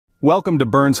Welcome to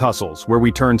Burns Hustles, where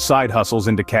we turn side hustles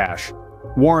into cash.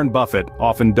 Warren Buffett,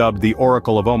 often dubbed the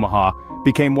Oracle of Omaha,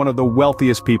 became one of the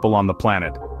wealthiest people on the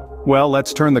planet. Well,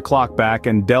 let's turn the clock back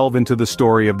and delve into the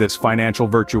story of this financial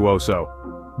virtuoso.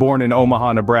 Born in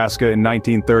Omaha, Nebraska in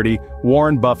 1930,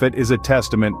 Warren Buffett is a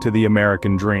testament to the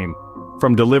American dream.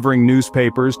 From delivering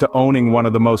newspapers to owning one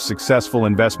of the most successful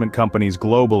investment companies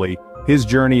globally, his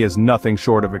journey is nothing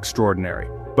short of extraordinary.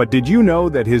 But did you know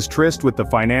that his tryst with the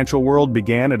financial world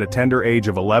began at a tender age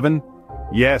of 11?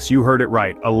 Yes, you heard it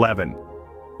right, 11.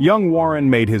 Young Warren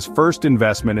made his first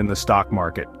investment in the stock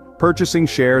market, purchasing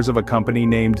shares of a company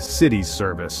named Cities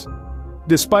Service.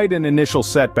 Despite an initial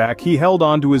setback, he held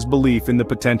on to his belief in the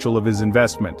potential of his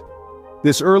investment.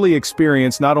 This early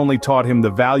experience not only taught him the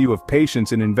value of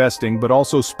patience in investing but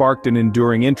also sparked an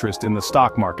enduring interest in the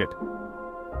stock market.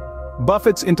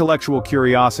 Buffett's intellectual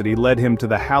curiosity led him to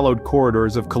the hallowed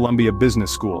corridors of Columbia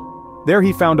Business School. There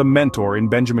he found a mentor in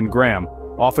Benjamin Graham,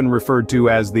 often referred to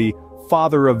as the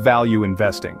father of value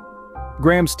investing.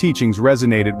 Graham's teachings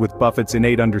resonated with Buffett's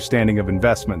innate understanding of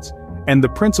investments, and the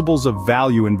principles of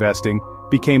value investing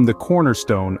became the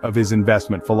cornerstone of his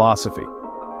investment philosophy.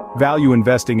 Value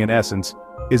investing, in essence,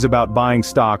 is about buying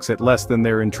stocks at less than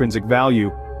their intrinsic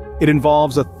value. It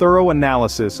involves a thorough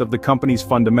analysis of the company's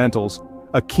fundamentals,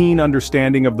 a keen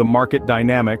understanding of the market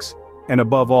dynamics, and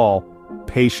above all,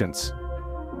 patience.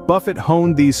 Buffett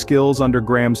honed these skills under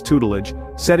Graham's tutelage,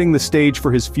 setting the stage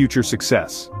for his future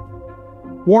success.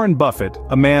 Warren Buffett,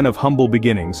 a man of humble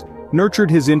beginnings,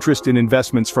 nurtured his interest in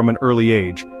investments from an early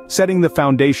age, setting the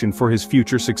foundation for his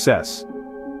future success.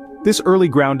 This early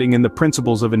grounding in the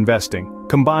principles of investing,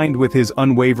 combined with his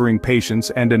unwavering patience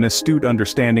and an astute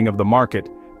understanding of the market,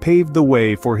 paved the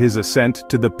way for his ascent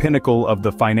to the pinnacle of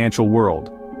the financial world.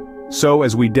 So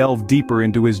as we delve deeper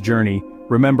into his journey,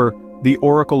 remember, the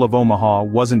Oracle of Omaha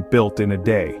wasn't built in a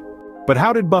day. But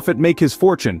how did Buffett make his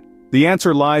fortune? The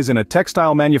answer lies in a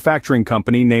textile manufacturing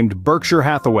company named Berkshire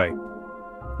Hathaway.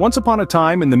 Once upon a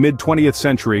time in the mid-20th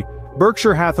century,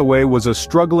 Berkshire Hathaway was a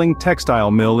struggling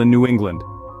textile mill in New England.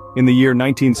 In the year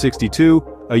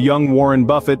 1962, a young Warren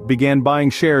Buffett began buying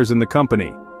shares in the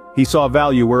company. He saw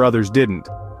value where others didn't.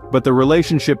 But the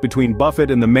relationship between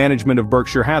Buffett and the management of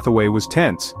Berkshire Hathaway was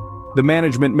tense. The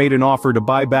management made an offer to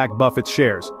buy back Buffett's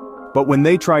shares. But when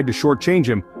they tried to shortchange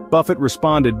him, Buffett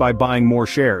responded by buying more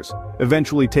shares,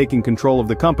 eventually taking control of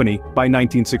the company by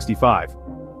 1965.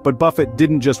 But Buffett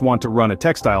didn't just want to run a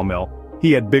textile mill,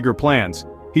 he had bigger plans.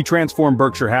 He transformed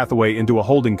Berkshire Hathaway into a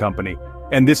holding company,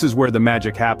 and this is where the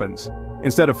magic happens.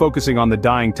 Instead of focusing on the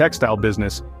dying textile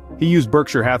business, he used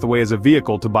Berkshire Hathaway as a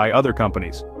vehicle to buy other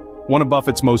companies. One of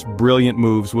Buffett's most brilliant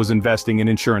moves was investing in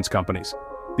insurance companies.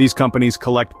 These companies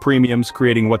collect premiums,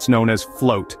 creating what's known as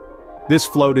float. This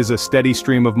float is a steady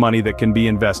stream of money that can be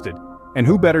invested. And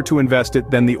who better to invest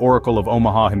it than the Oracle of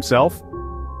Omaha himself?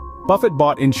 Buffett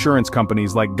bought insurance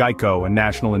companies like Geico and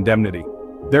National Indemnity.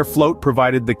 Their float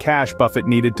provided the cash Buffett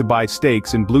needed to buy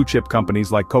stakes in blue-chip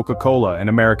companies like Coca-Cola and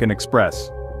American Express.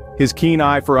 His keen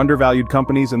eye for undervalued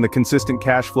companies and the consistent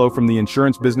cash flow from the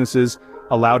insurance businesses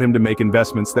allowed him to make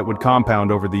investments that would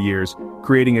compound over the years,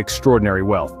 creating extraordinary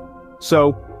wealth.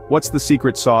 So, what's the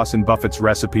secret sauce in Buffett's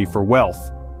recipe for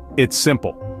wealth? It's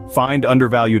simple. Find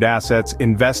undervalued assets,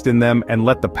 invest in them, and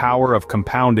let the power of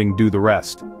compounding do the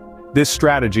rest. This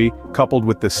strategy, coupled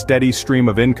with the steady stream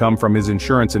of income from his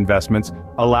insurance investments,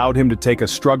 allowed him to take a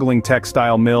struggling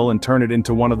textile mill and turn it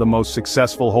into one of the most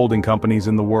successful holding companies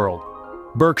in the world.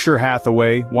 Berkshire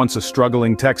Hathaway, once a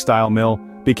struggling textile mill,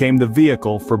 became the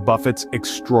vehicle for Buffett's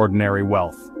extraordinary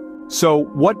wealth. So,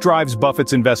 what drives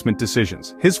Buffett's investment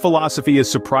decisions? His philosophy is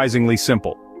surprisingly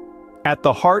simple. At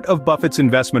the heart of Buffett's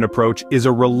investment approach is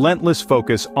a relentless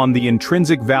focus on the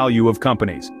intrinsic value of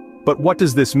companies. But what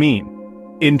does this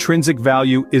mean? Intrinsic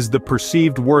value is the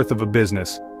perceived worth of a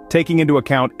business, taking into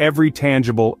account every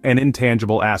tangible and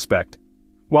intangible aspect.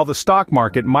 While the stock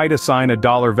market might assign a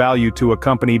dollar value to a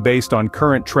company based on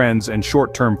current trends and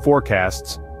short-term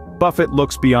forecasts, Buffett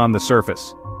looks beyond the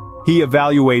surface. He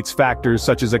evaluates factors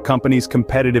such as a company's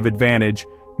competitive advantage,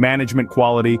 management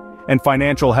quality, and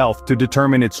financial health to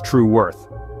determine its true worth.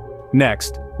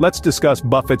 Next, let's discuss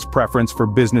Buffett's preference for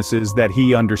businesses that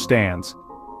he understands.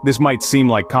 This might seem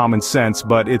like common sense,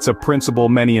 but it's a principle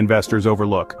many investors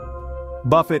overlook.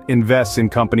 Buffett invests in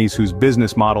companies whose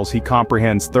business models he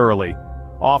comprehends thoroughly,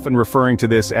 often referring to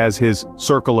this as his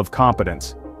circle of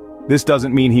competence. This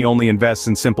doesn't mean he only invests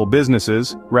in simple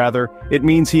businesses, rather, it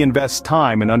means he invests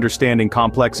time in understanding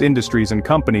complex industries and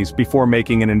companies before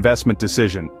making an investment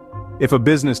decision. If a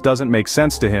business doesn't make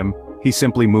sense to him, he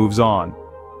simply moves on.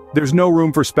 There's no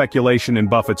room for speculation in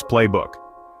Buffett's playbook.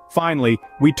 Finally,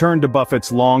 we turn to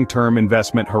Buffett's long-term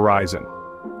investment horizon.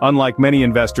 Unlike many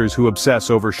investors who obsess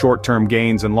over short-term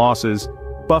gains and losses,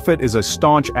 Buffett is a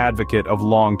staunch advocate of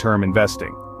long-term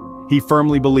investing. He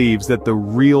firmly believes that the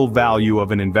real value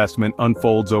of an investment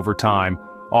unfolds over time,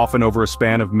 often over a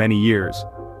span of many years.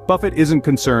 Buffett isn't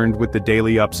concerned with the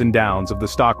daily ups and downs of the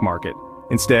stock market.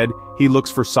 Instead, he looks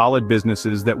for solid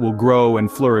businesses that will grow and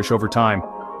flourish over time.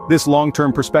 This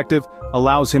long-term perspective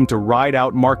allows him to ride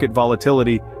out market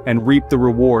volatility and reap the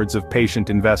rewards of patient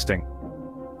investing.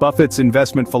 Buffett's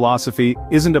investment philosophy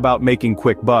isn't about making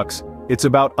quick bucks, it's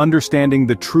about understanding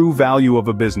the true value of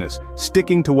a business,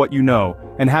 sticking to what you know,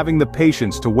 and having the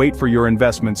patience to wait for your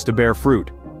investments to bear fruit.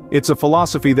 It's a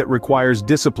philosophy that requires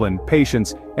discipline,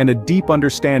 patience, and a deep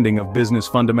understanding of business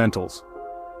fundamentals.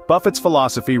 Buffett's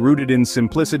philosophy, rooted in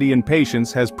simplicity and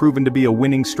patience, has proven to be a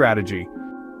winning strategy.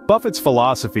 Buffett's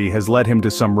philosophy has led him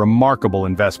to some remarkable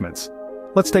investments.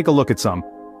 Let's take a look at some.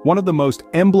 One of the most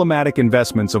emblematic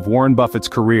investments of Warren Buffett's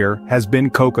career has been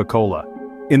Coca-Cola.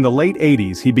 In the late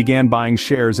 80s, he began buying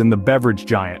shares in the beverage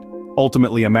giant,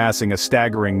 ultimately amassing a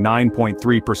staggering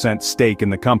 9.3% stake in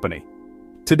the company.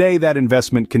 Today, that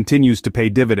investment continues to pay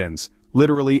dividends,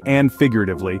 literally and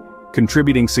figuratively,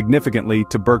 contributing significantly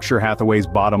to Berkshire Hathaway's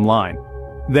bottom line.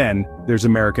 Then, there's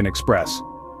American Express.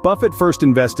 Buffett first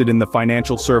invested in the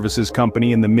financial services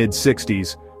company in the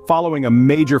mid-60s, following a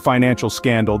major financial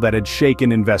scandal that had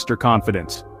shaken investor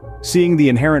confidence. Seeing the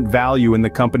inherent value in the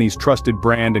company's trusted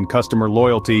brand and customer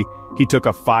loyalty, he took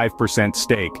a 5%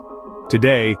 stake.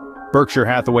 Today, Berkshire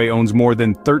Hathaway owns more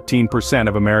than 13%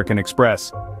 of American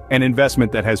Express, an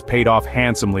investment that has paid off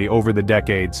handsomely over the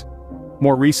decades.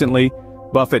 More recently,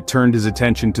 Buffett turned his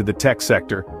attention to the tech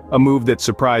sector, a move that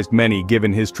surprised many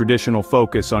given his traditional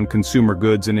focus on consumer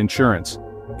goods and insurance.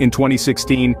 In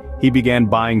 2016, he began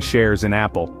buying shares in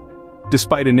Apple.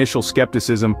 Despite initial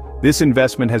skepticism, this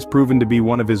investment has proven to be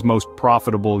one of his most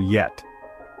profitable yet.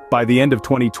 By the end of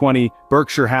 2020,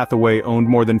 Berkshire Hathaway owned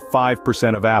more than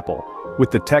 5% of Apple, with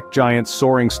the tech giant's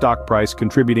soaring stock price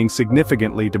contributing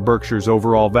significantly to Berkshire's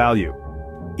overall value.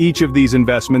 Each of these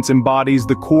investments embodies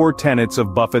the core tenets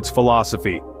of Buffett's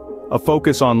philosophy: a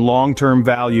focus on long-term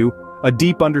value, a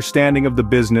deep understanding of the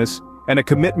business, and a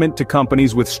commitment to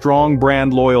companies with strong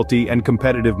brand loyalty and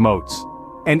competitive moats.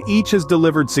 And each has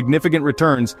delivered significant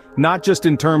returns, not just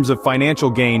in terms of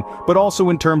financial gain, but also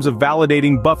in terms of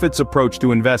validating Buffett's approach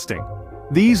to investing.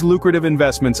 These lucrative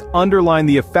investments underline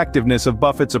the effectiveness of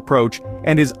Buffett's approach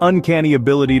and his uncanny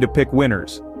ability to pick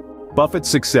winners. Buffett's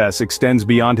success extends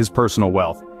beyond his personal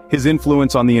wealth. His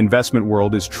influence on the investment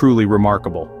world is truly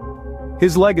remarkable.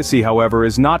 His legacy, however,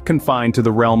 is not confined to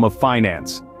the realm of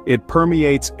finance. It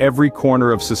permeates every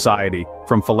corner of society,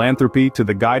 from philanthropy to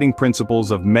the guiding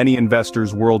principles of many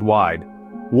investors worldwide.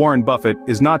 Warren Buffett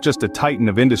is not just a titan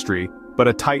of industry, but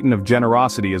a titan of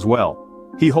generosity as well.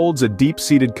 He holds a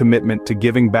deep-seated commitment to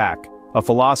giving back, a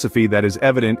philosophy that is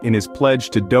evident in his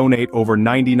pledge to donate over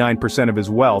 99% of his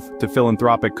wealth to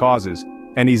philanthropic causes.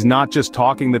 And he's not just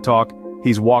talking the talk,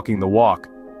 he's walking the walk.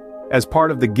 As part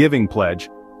of the Giving Pledge,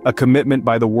 a commitment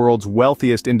by the world's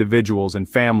wealthiest individuals and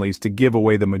families to give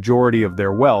away the majority of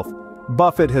their wealth,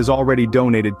 Buffett has already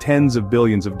donated tens of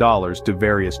billions of dollars to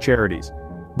various charities.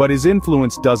 But his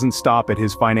influence doesn't stop at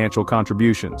his financial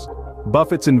contributions.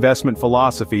 Buffett's investment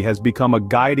philosophy has become a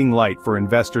guiding light for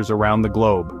investors around the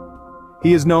globe.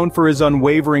 He is known for his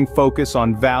unwavering focus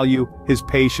on value, his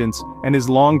patience, and his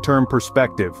long-term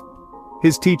perspective.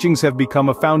 His teachings have become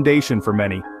a foundation for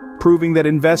many, proving that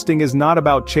investing is not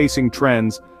about chasing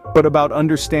trends, but about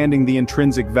understanding the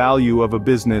intrinsic value of a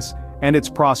business and its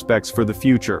prospects for the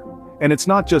future. And it's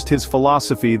not just his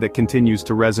philosophy that continues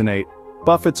to resonate.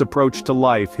 Buffett's approach to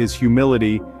life, his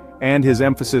humility, and his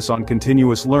emphasis on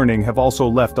continuous learning have also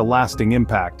left a lasting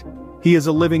impact. He is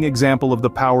a living example of the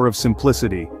power of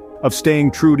simplicity, of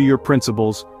staying true to your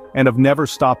principles, and of never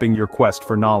stopping your quest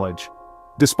for knowledge.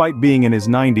 Despite being in his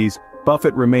 90s,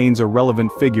 Buffett remains a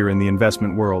relevant figure in the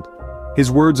investment world.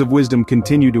 His words of wisdom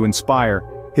continue to inspire,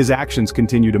 his actions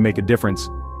continue to make a difference,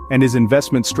 and his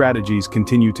investment strategies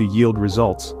continue to yield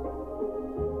results.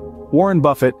 Warren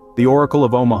Buffett, the Oracle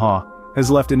of Omaha,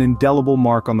 has left an indelible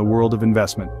mark on the world of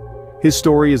investment. His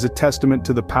story is a testament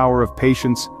to the power of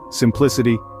patience,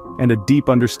 simplicity, and a deep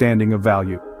understanding of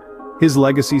value. His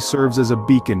legacy serves as a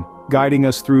beacon, guiding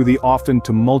us through the often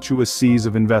tumultuous seas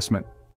of investment.